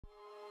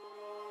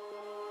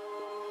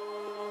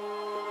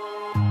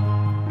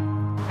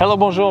Hello,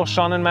 bonjour,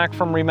 Sean and Mac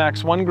from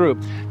Remax One Group.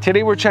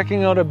 Today we're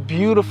checking out a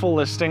beautiful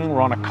listing.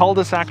 We're on a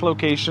cul-de-sac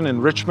location in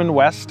Richmond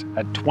West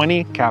at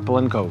 20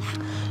 Capilan Cove.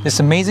 This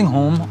amazing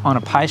home on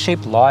a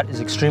pie-shaped lot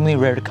is extremely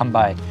rare to come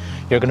by.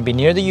 You're going to be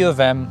near the U of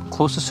M,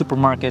 close to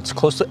supermarkets,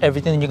 close to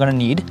everything that you're going to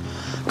need.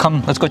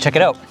 Come, let's go check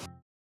it out.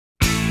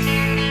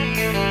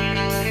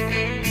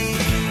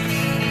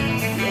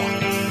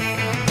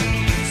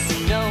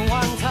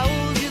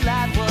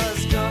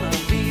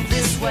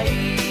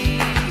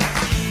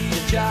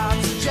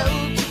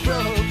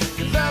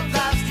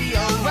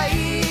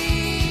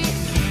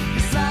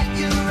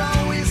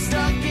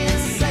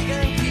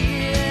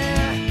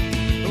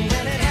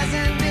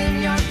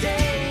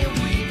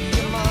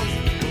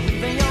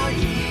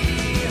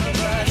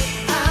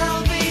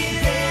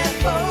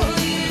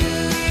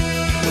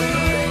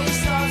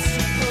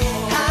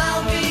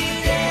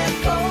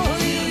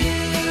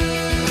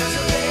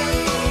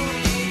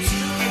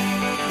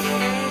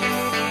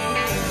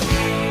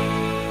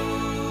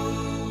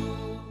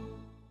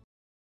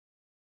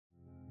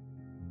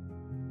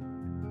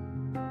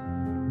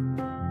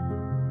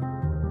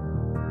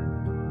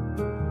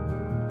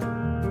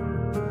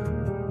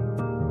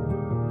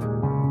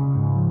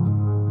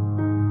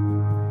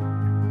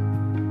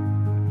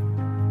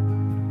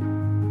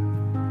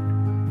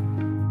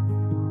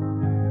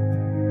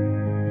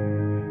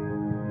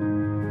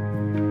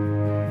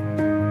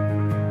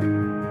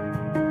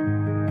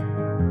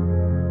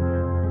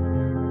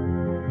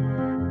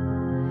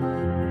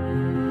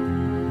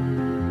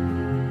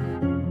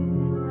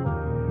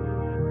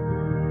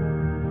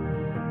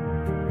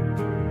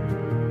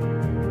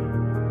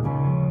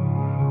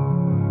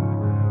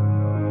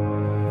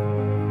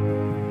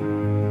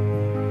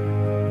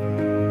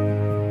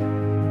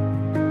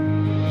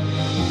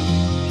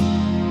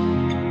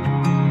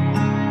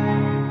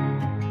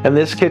 And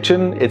this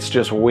kitchen, it's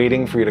just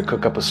waiting for you to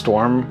cook up a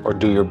storm or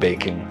do your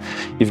baking.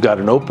 You've got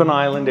an open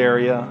island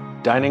area,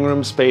 dining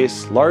room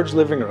space, large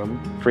living room,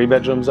 3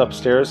 bedrooms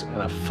upstairs, and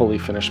a fully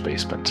finished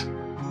basement.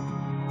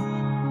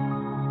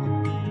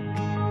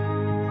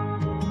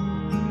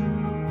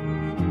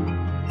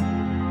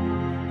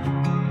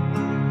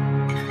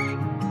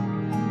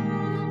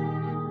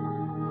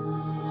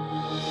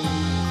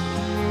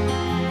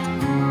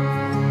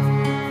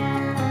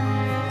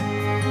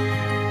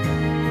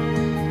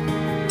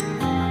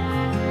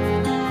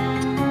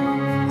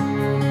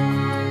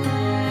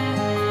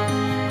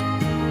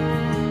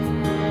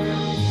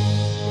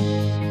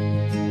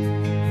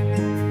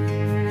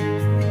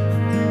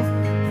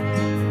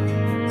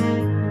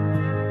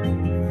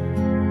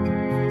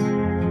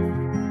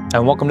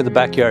 And welcome to the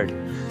backyard.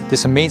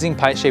 This amazing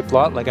pie-shaped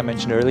lot, like I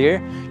mentioned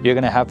earlier, you're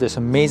gonna have this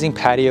amazing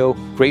patio,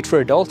 great for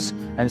adults,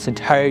 and this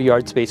entire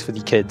yard space for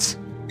the kids.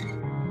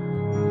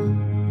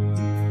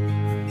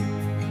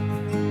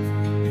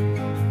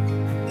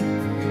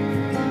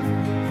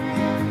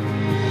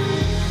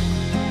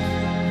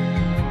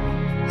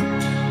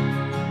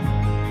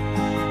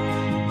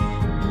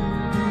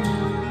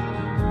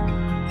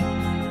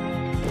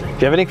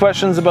 If you have any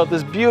questions about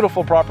this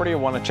beautiful property or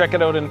want to check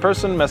it out in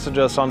person, message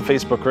us on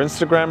Facebook or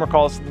Instagram or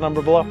call us at the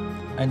number below.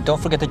 And don't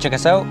forget to check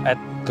us out at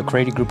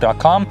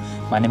thecradygroup.com.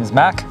 My name is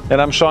Mac.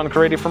 And I'm Sean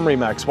Kirady from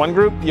Remax One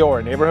Group,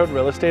 your neighborhood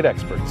real estate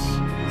experts.